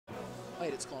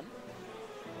Wait, it's Con.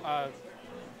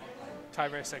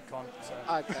 Tiebreak said con. So.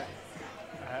 Okay.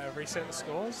 Reset the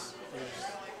scores.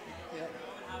 Yeah.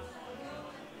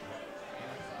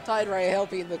 Tide Ray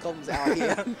helping the comms out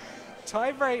here.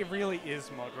 Tiebreak really is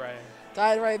Mod Ray.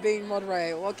 Tide Ray being Mod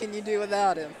Ray. What can you do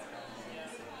without him?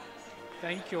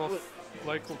 Thank your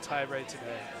local Tiebreak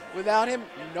today. Without him,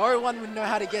 no one would know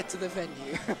how to get to the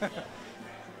venue.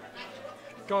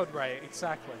 God Ray,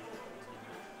 exactly.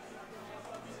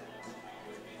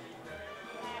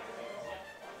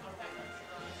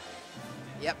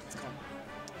 Yep, it's Con.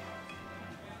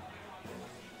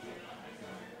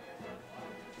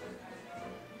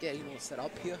 Getting all set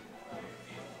up here.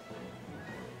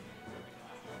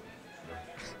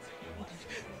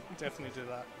 Definitely do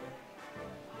that.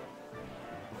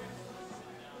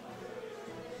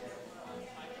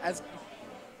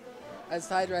 As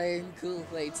Tide Ray and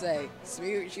Kool-Aid say,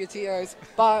 smooch your TOs,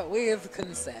 but with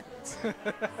consent.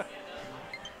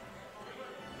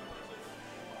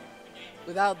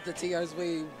 Without the TOs,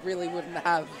 we really wouldn't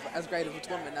have as great of a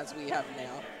tournament as we have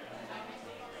now.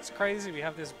 It's crazy. We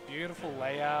have this beautiful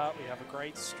layout. We have a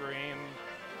great stream.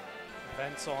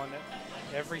 Events on it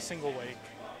every single week.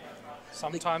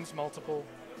 Sometimes multiple.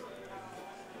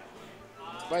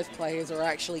 Both players are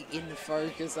actually in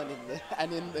focus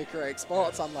and in the correct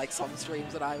spots, unlike some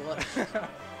streams that I watch.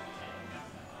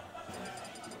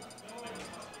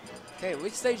 Okay,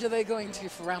 which stage are they going to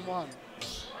for round one?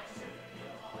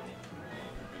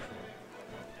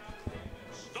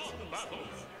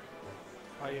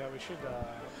 Oh yeah, we should.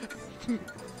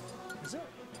 Is it?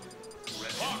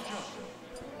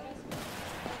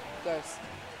 Goes.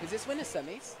 Is this winners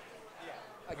semis?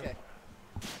 Yeah. Okay.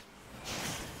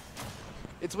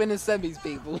 It's winners semis,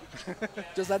 people.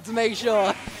 Just had to make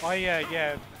sure. Oh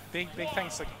yeah. Big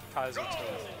thanks to Kaiser too.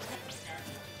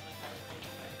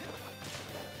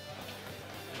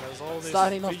 There's all this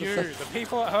Starting for off you, the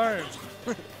people at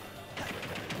home.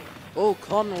 Oh,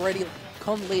 Con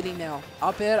leading now.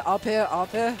 Up here.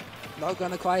 Not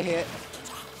gonna quite hit.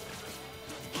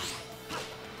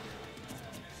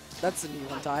 That's a new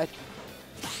one, Tide.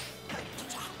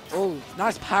 Oh,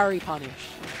 nice parry punish.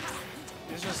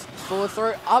 It's just forward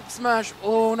throw, up smash.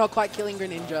 Oh, not quite killing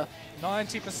Greninja.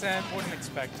 90%, wouldn't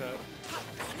expect it.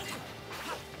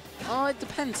 Oh, it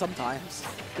depends sometimes.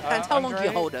 Depends how long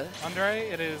you hold it. Andre,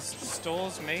 it is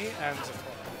stalls me and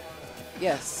Zafora.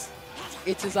 Yes,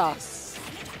 it is us.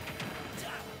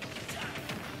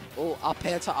 Oh, up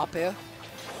air to up air.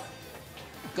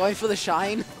 Going for the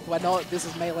shine. Why not? This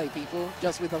is melee, people.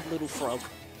 Just with a little frog.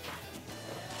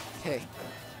 Okay.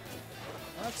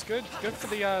 That's good. Good for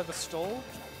the stall.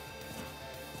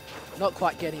 Not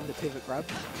quite getting the pivot grab.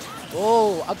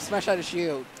 Oh, up smash out of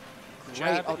shield. Great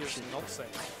Jab option. is not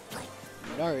safe.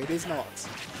 No, it is not.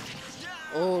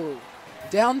 Oh,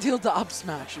 down tilt to up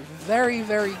smash. Very,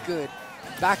 very good.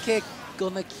 Back air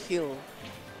gonna kill.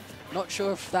 Not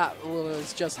sure if that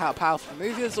was just how powerful the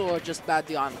move is or just bad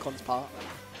the Con's part.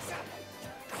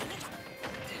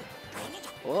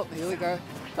 Oh, here we go.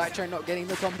 Taicho not getting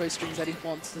the combo strings that he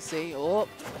wants to see. Oh.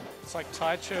 It's like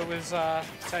Taicho is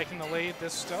taking the lead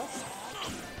this stuff.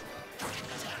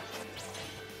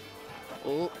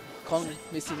 Oh, Con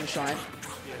missing the shine.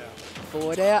 Yeah.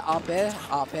 Forward air, up air,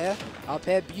 up air, up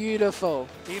air. Beautiful.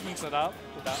 Evens it up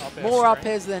with that up air. More up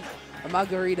airs than a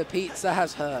margarita pizza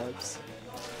has herbs.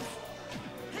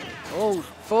 Oh,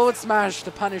 forward smash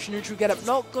to punish neutral get up.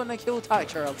 Not gonna kill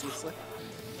Taicho, obviously.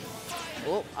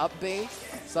 Oh, up B.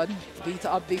 Sudden B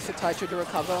to up B for Taicho to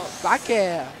recover. Back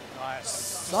air. Nice.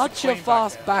 Such a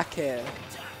fast back air.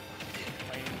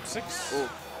 Frame 6. Oh.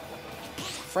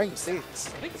 Frame 6. I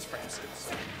think it's frame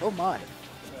 6. Oh my.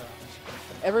 Yeah.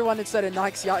 Everyone instead of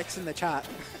Nikes yikes in the chat.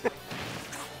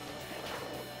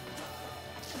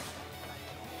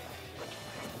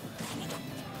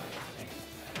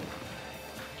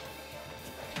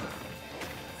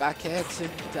 Back air to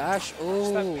dash.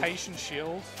 Oh. Just that patient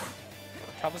shield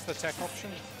covers the tech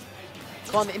option.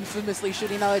 Con infamously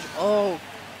shooting knowledge. Oh.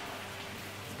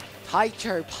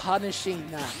 Taicho punishing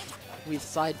that with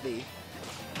side B.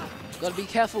 Gotta be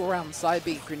careful around side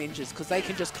B Greninjas because they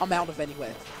can just come out of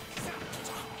anywhere.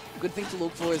 Good thing to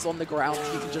look for is on the ground.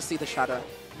 You can just see the shadow.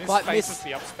 But Misses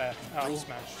the up smash.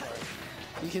 Sorry.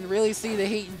 You can really see the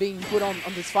heat being put on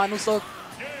this final stock.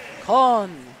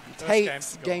 Con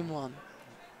takes game one.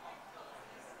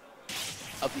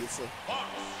 Obviously.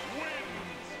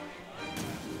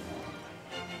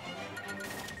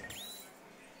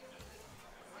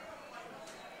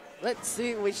 Let's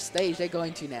see which stage they're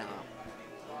going to now.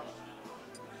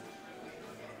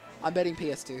 I'm betting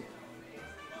PS2.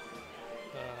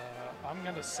 I'm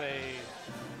going to say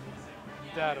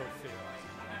Battlefield.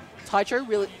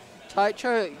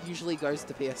 Taicho usually goes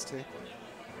to PS2.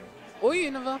 Or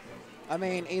Unova. I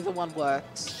mean, either one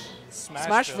works.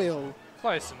 Smashville.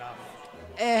 Close enough.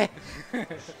 Eh.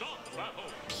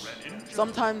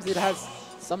 Sometimes it has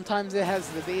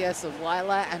the BS of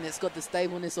Lilac and it's got the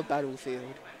stableness of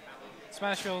Battlefield.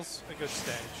 Smashville's a good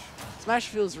stage.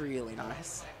 Smashville's really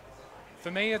nice. For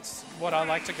me, it's what I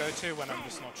like to go to when I'm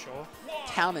just not sure.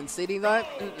 Town and City though,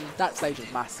 that stage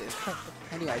is massive.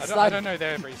 Anyway, I don't know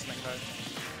their reasoning though.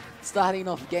 Starting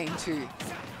off game 2.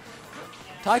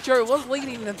 Taicho was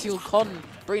leading until Con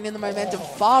bringing in the momentum.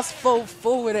 Fast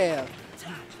forward air.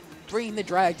 Bringing the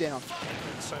drag down.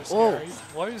 It's so scary.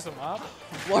 Blows them up.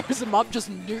 Blows them up,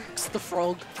 just nukes the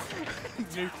frog.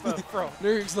 Nuke the frog.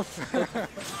 Nukes the frog.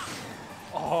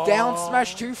 Oh. Down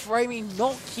smash 2 framing,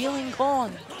 not killing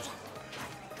Con.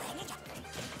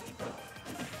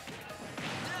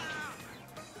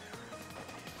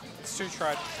 It's too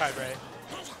tie break.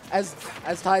 As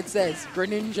Tide says,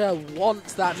 Greninja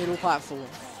wants that middle platform.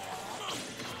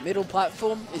 Middle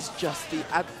platform is just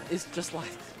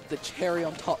like the cherry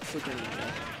on top for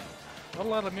Greninja. Not a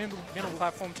lot of middle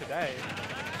platform today.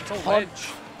 It's all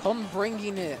ledge. Con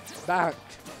bringing it back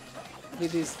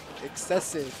with his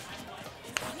excessive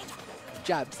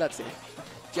jabs. That's it.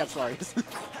 Jabs warriors.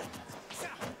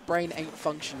 Brain ain't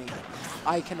functioning.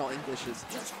 I cannot Englishes.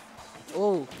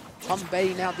 Oh, Con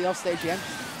baiting out the offstage again.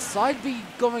 Side B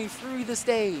going through the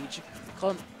stage.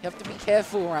 Con, you have to be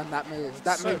careful around that move.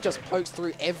 That move just pokes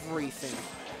through everything.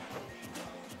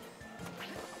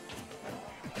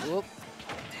 Whoop.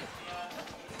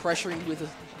 Pressuring with a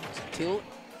tilt.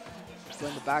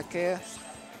 Going the back air.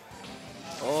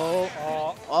 Oh.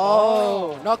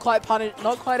 Not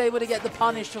quite able to get the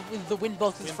punish with the wind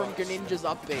boxes from Greninja's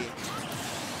up B.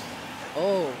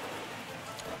 Oh.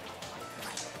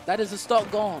 That is a stock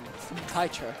gone from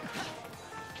Taicho.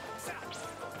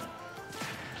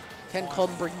 Can Con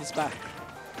bring this back?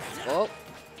 Oh.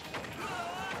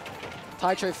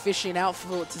 Taicho fishing out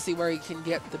to see where he can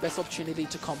get the best opportunity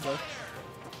to combo.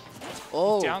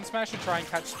 Oh. Down smash and try and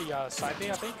catch the side B,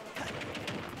 I think.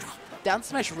 Down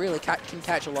smash really can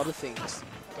catch a lot of things.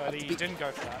 But he didn't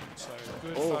go for that, so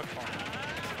good for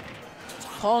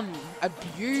Con Con.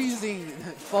 abusing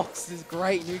Fox's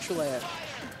great neutral air.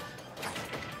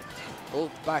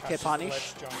 Oh, back air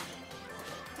punish.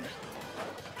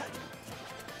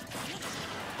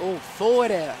 Oh,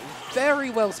 forward air. Very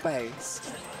well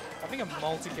spaced. I think a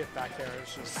multi-hit back air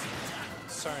is just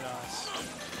so nice.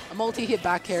 A multi-hit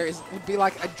back air would be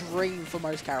like a dream for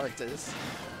most characters.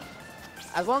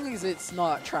 As long as it's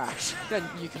not trash, then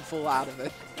you can fall out of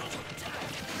it.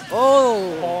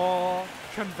 Oh!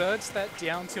 Converts that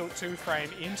down tilt 2 frame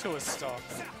into a stock.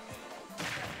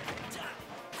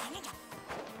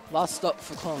 Last stop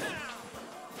for Con.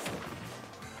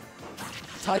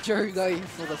 Taicho going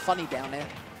for the funny down air.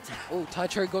 Oh,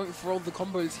 Taicho going for all the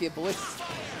combos here, boys.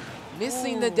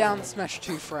 Missing the down smash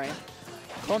 2 frame.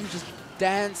 Con just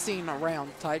dancing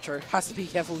around Taicho. Has to be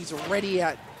careful, he's already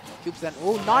at Cube.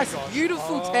 Oh, nice,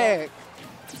 beautiful tech.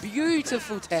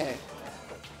 Beautiful tech.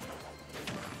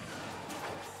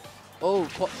 Oh,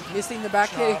 missing the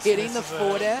back air, hitting the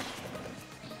forward air.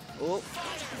 Oh.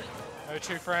 No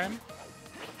 2 frame.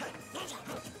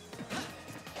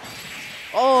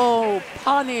 Oh,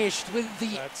 punished with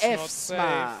the F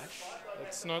smash.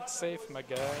 It's not safe, my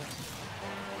guy.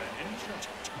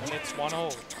 And it's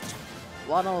 1-0.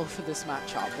 1-0 for this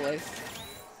matchup, boys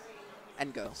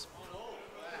and girls.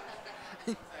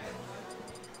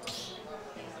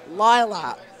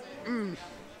 Lilac.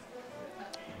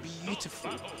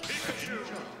 Beautiful.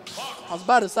 I was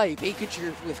about to say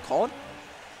Pikachu with Con.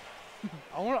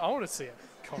 I want to see it.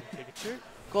 Con Pikachu.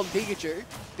 Con Pikachu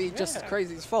be just as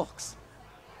crazy as Fox.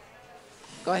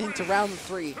 Going into round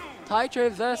 3. Taicho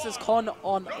versus Con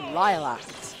on Lilac.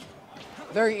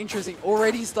 Very interesting.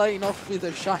 Already starting off with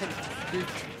a shine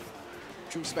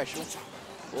true special.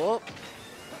 Oh.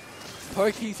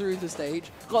 Pokey through the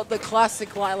stage. Got the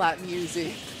classic Lilac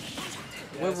music.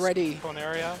 Yes, we're ready.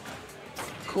 Corneria.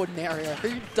 Corneria.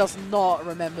 Who does not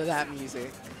remember that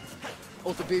music?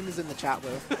 Oh, the boomers in the chat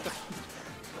though.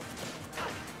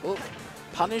 Oh,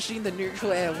 punishing the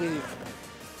neutral air with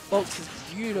Fox's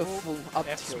beautiful up tilt.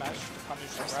 F smash to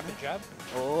punish the rapid jab.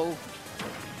 Oh.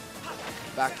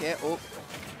 Back air. Oh.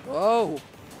 Whoa.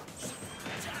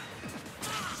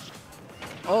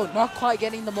 Oh, not quite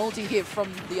getting the multi-hit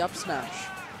from the up smash.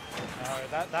 No,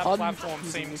 that platform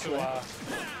seemed to make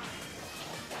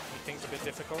things a bit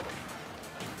difficult.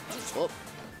 Oh.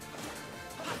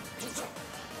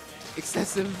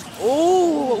 Excessive.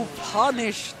 Oh,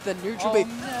 punish the neutral B.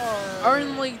 No.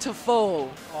 Only to fall.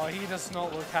 Oh, he does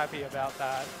not look happy about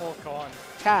that. Poor Con.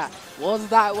 Cat, was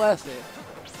that worth it?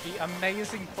 The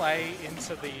amazing play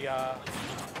into the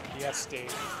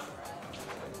SD.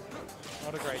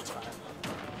 What a great time.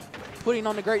 Putting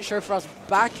on a great show for us.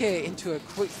 Back here into a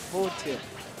quick forward tip.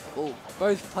 Oh,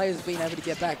 both players being able to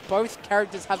get back. Both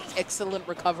characters have excellent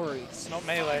recoveries. It's not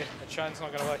melee. The shine's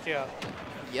not going to work here.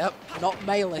 Yep, not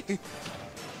melee.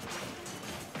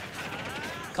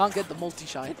 Can't get the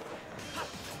multi-shine.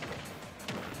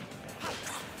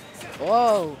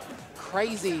 Whoa,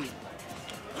 crazy.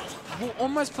 Will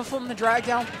almost perform the drag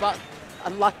down, but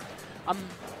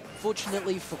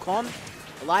unfortunately for Con,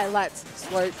 Lilat's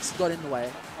slopes got in the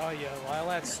way. Oh yeah,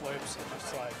 Lilat's slopes are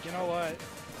just like, you know what?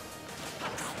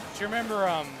 Do you remember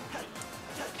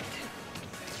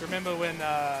when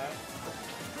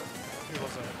who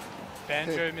was it?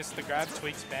 Banjo missed the grab,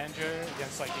 Tweaks Banjo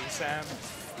against like ESAM.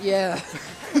 Yeah.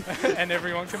 And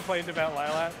everyone complained about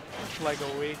Lilat for like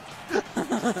a week.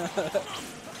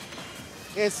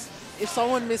 Yes, if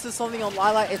someone misses something on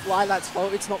Lilat, it's Lilat's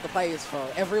fault, it's not the player's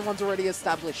fault. Everyone's already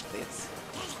established this.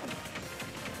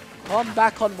 Con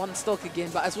back on one stock again,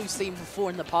 but as we've seen before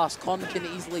in the past, Con can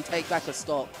easily take back a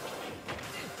stock.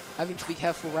 Having to be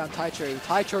careful around Taicho.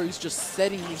 Taicho is just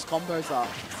setting these combos up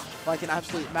like an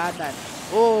absolute madman.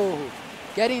 Oh,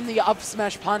 getting the up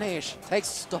smash punish.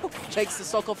 Takes the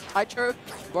stock off Taicho.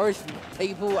 Both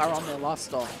people are on their last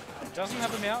stock. Doesn't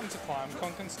have a mountain to climb.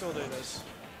 Con can still do this.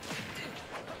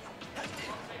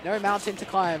 No mountain to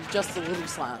climb, just a little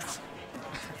slant.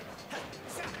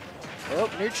 Oh,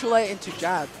 neutral air into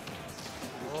jab.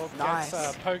 Oh, Nice.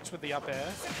 Gets poked with the up air.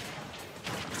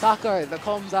 Taco, the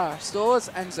comms are Stores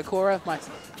and Zakora,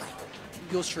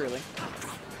 yours truly.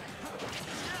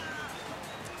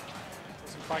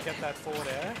 Doesn't quite get that forward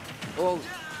air. Oh.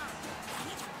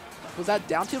 Was that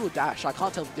down tilt or dash? I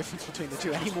can't tell the difference between the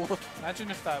two anymore.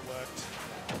 Imagine if that worked.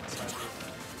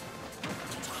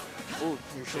 Oh,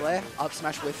 neutral air, up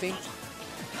smash whiffing.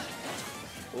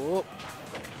 Oh.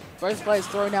 Both players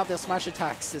throwing out their smash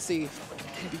attacks to see.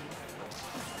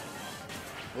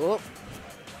 Oh.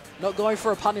 Not going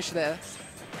for a punish there.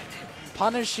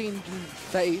 Punishing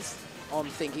phase on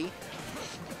Thingy.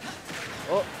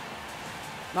 Oh.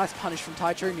 Nice punish from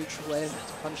Taicho, neutral air,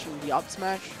 punishing the up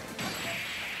smash.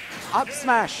 Up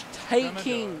smash,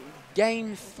 taking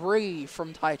game 3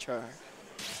 from Taicho.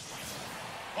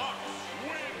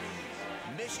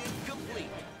 Mission complete.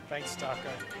 Thanks,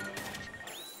 Taco.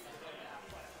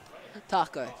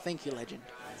 Taco, thank you, legend.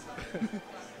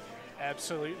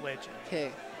 Absolute legend.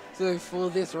 Okay, so for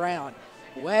this round,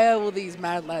 where will these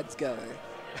mad lads go?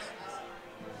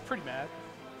 Pretty mad.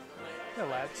 Yeah,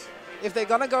 lads. If they're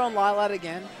gonna go on Lilat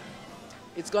again,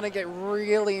 it's gonna get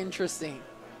really interesting.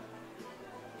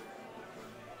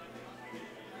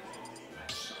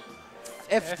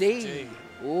 FD.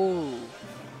 Ooh.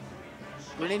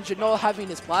 Greninja not having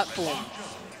his platform.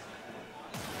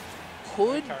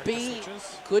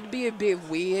 Could be a bit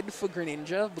weird for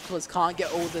Greninja because can't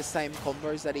get all the same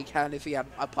combos that he can if he had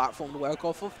a platform to work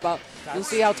off of, but we'll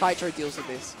see how Taicho deals with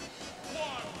this.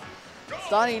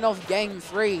 Starting off game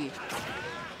 3.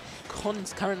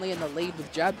 Con's currently in the lead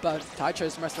with jab, but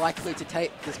Taicho's most likely to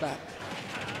take this back.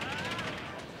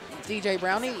 DJ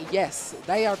Brownie, yes,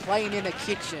 they are playing in a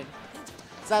kitchen.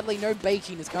 Sadly, no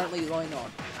baking is currently going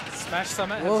on. Smash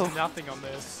Summit has nothing on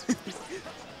this.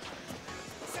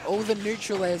 All the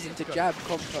neutral airs into jab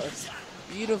combos.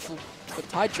 Beautiful. But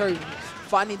Taicho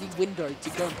finding the window to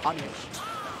go and punish.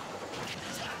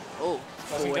 Oh,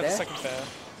 doesn't get the second fair.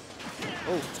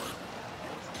 Oh.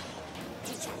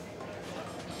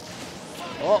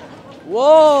 Oh.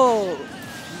 Whoa!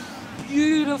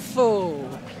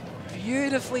 Beautiful.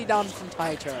 Beautifully done from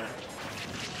Taicho.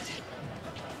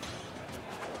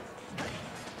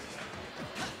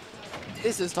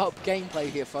 This is top gameplay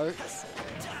here, folks.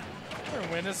 We're in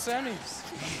winners semis.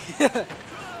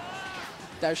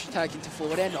 Dash attack into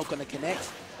forward air, not going to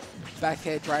connect. Back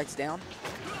air drags down.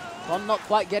 Con not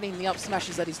quite getting the up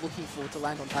smashes that he's looking for to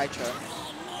land on Taicho.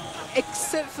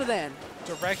 Except for then.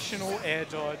 Directional air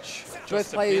dodge.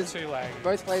 Both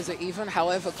players are even.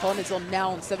 However, Con is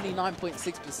now on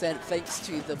 79.6% thanks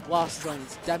to the blast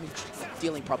zone's damage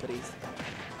dealing properties.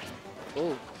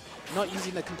 Oh, not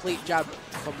using the complete jab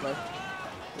combo.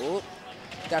 Oh,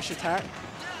 dash attack.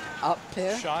 Up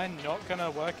pair. Shine not going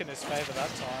to work in his favor that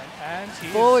time. And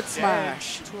he's forward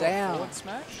smash. Down. Forward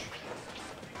smash?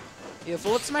 Yeah,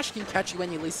 forward smash can catch you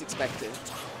when you least expect it.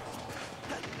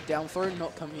 Down throw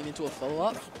not coming into a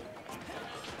follow-up.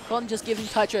 Con just giving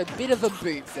Taicho a bit of a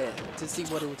boot there to see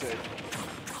what he'll do.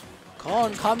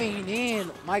 Con coming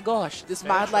in. My gosh, this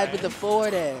mad lad with the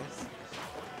forward airs.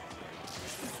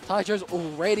 Taicho's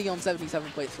already on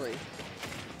 77.3.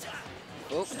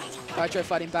 Oh, Taicho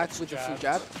fighting back with the full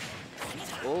jab.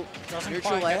 Oh, doesn't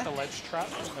neutral quite air. get the ledge trap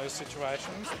in those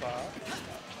situations, but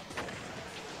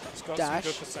it's got Dash.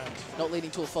 some good percent. Not leading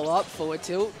to a follow-up. Forward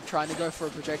tilt. Trying to go for a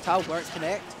projectile. Won't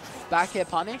connect. Back air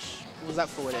punish. Or was that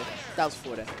forward air? That was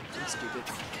forward air. I'm stupid.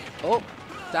 Oh,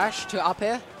 dash to up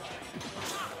air.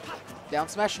 Down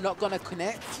smash. Not going to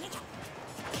connect.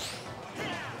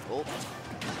 Oh,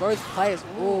 both players.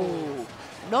 Oh,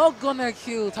 not going to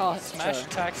kill Taicho. Smash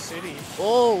attack city.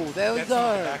 Oh, there we Gets him with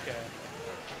the go. back air.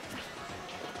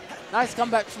 Nice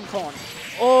comeback from Con.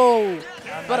 Oh, And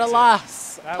but that's it.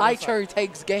 alas, That was Taicho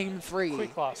takes game 3.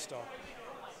 Quick last stop.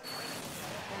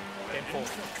 Game 4.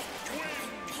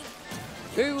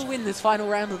 Who will win this final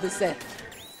round of the set?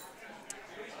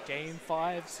 Game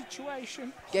 5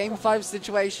 situation. Game 5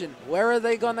 situation. Where are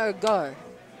they gonna go?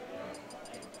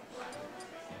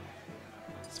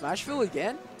 Smashville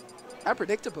again? How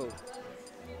predictable.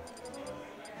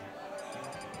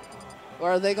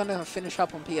 Or are they gonna finish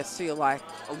up on PS2 like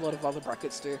a lot of other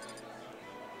brackets do?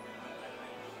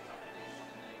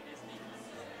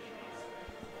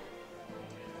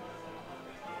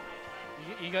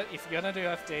 If you're gonna do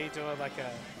FD, do it like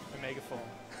a Mega form.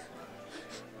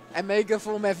 And Mega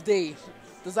Form FD.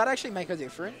 Does that actually make a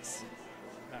difference?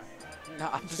 No, No,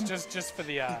 I'm just for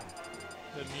the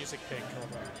music pick.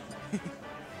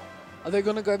 Are they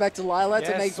gonna go back to Lila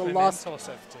to make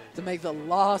the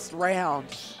last round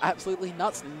absolutely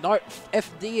nuts? No,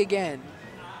 FD again.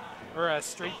 Or a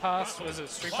Street Pass, was it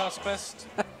Street Pass Quest?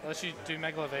 Unless you do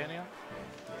Megalovania.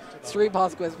 Street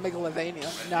Pass Quest,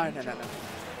 Megalovania. No.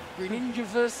 Greninja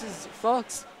versus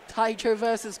Fox. Taicho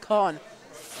versus Con.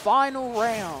 Final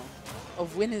round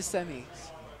of winners semis.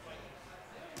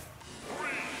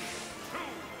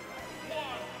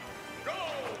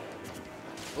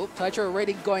 Oh, Taicho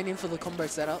already going in for the combo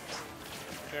setups.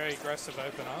 Very aggressive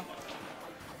opener.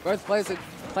 Both players are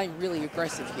playing really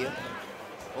aggressive here.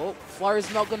 Oh,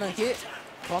 Flurry's not going to hit.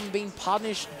 Con being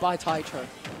punished by Taicho.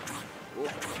 Oh.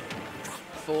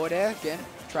 Forward air again,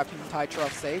 trapping Taicho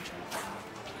off stage.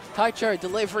 Taicho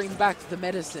delivering back the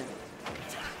medicine.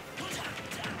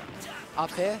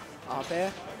 Up air.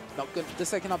 Not good. The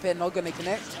second up air not going to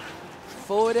connect.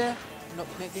 Forward air, not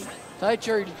connecting.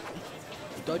 Taicho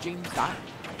dodging that.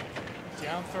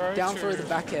 Down throw to the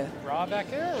back air. Raw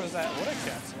back air, or was that auto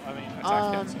cancel? I mean,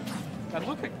 attack cancel. That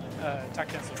look at attack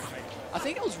cancel for me. I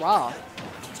think it was Ra.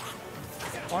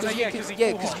 Oh, no, yeah, because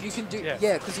you can do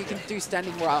you can do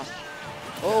standing Ra.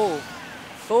 Oh,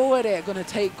 forward air gonna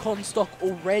take Con stock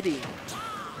already.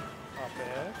 Up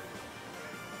air.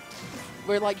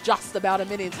 We're like just about a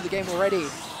minute into the game already.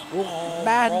 Oh,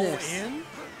 madness. Roll in.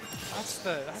 That's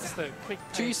the quick.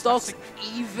 2 stocks,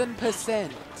 even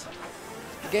percent.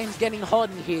 The game's getting hot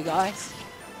in here, guys.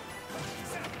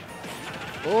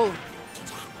 Oh,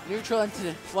 neutral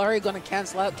into Flurry gonna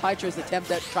cancel out Taicho's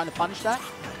attempt at trying to punish that.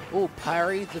 Oh,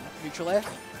 parry the neutral air.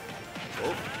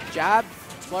 Oh, jab,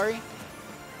 Flurry.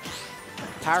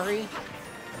 Parry,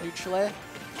 neutral air.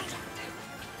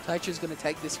 Taicho's gonna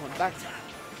take this one back.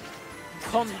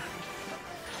 Con's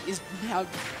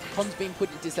being put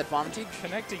at disadvantage.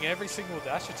 Connecting every single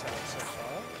dash attack so far.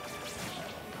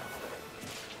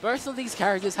 Both of these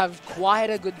characters have quite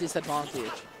a good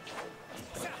disadvantage.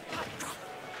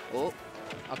 Oh,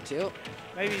 up tilt.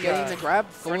 Maybe getting the grab.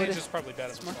 Forward. Greninja's probably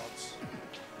better than Fox.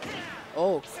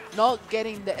 Oh, not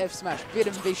getting the F smash. Bit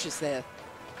ambitious there.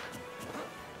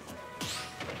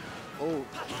 Oh,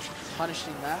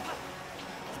 punishing that.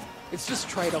 It's just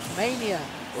trade-off mania.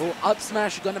 Oh, up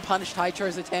smash gonna punish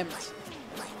Taicho's attempt.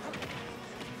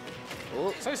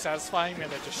 Oh, So satisfying when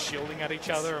they're just shielding at each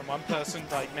other and one person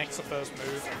like makes the first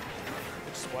move.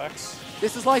 It just works.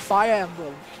 this is like Fire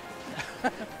Emblem.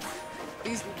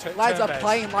 These lads are turn-based.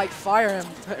 playing like Fire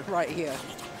Emblem right here.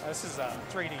 This is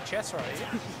 3D chess right here.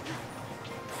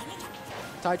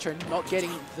 Taicho not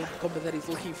getting the combo that he's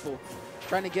looking for.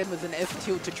 Trying to get him with an F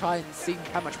tilt to try and see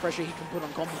how much pressure he can put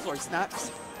on combo before he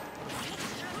snaps.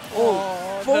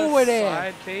 Oh, forward air.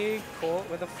 Side B caught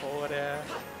with a forward air.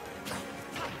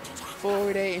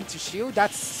 Forward air into shield.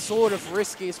 That's sort of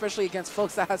risky, especially against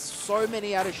Fox that has so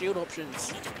many out of shield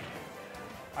options.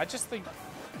 I just think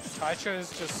Taicho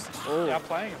is just Oh.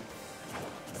 outplaying him.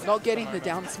 Not getting the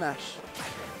down smash.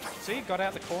 See, got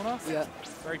out the corner. Yeah.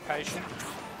 Very patient.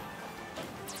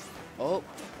 Oh.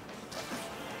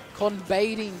 Con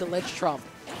baiting the ledge trump.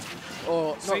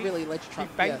 Or See, not really ledge He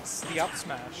trump. Yeah. baits the up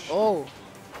smash. Oh.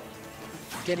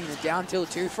 Getting the down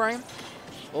tilt 2 frame.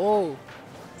 Oh.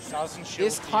 Doesn't shield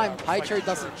This time the, Taicho reflected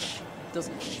doesn't shield.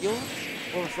 doesn't shield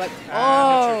or reflect. And a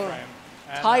Oh, two-frame.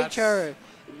 And Taicho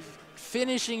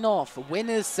finishing off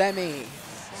winners semi.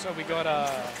 So we got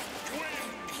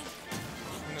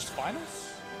winners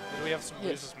finals? Or do we have some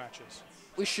losers matches?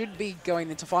 We should be going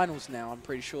into finals now, I'm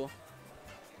pretty sure.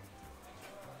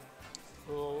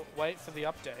 We'll wait for the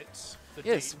updates. The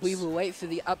Yes, deeps. we will wait for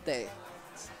the update.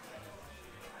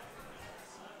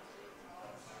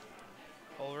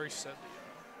 I'll reset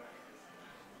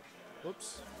the...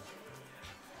 Whoops.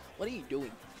 What are you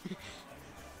doing?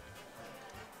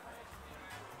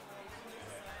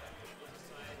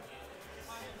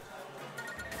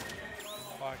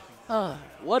 Ah,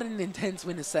 what an intense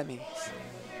winner semis.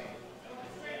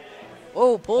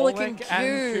 Oh, Paul Polink and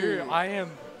and Q. Q. I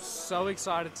am so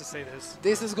excited to see this.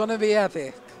 This is going to be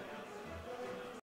epic.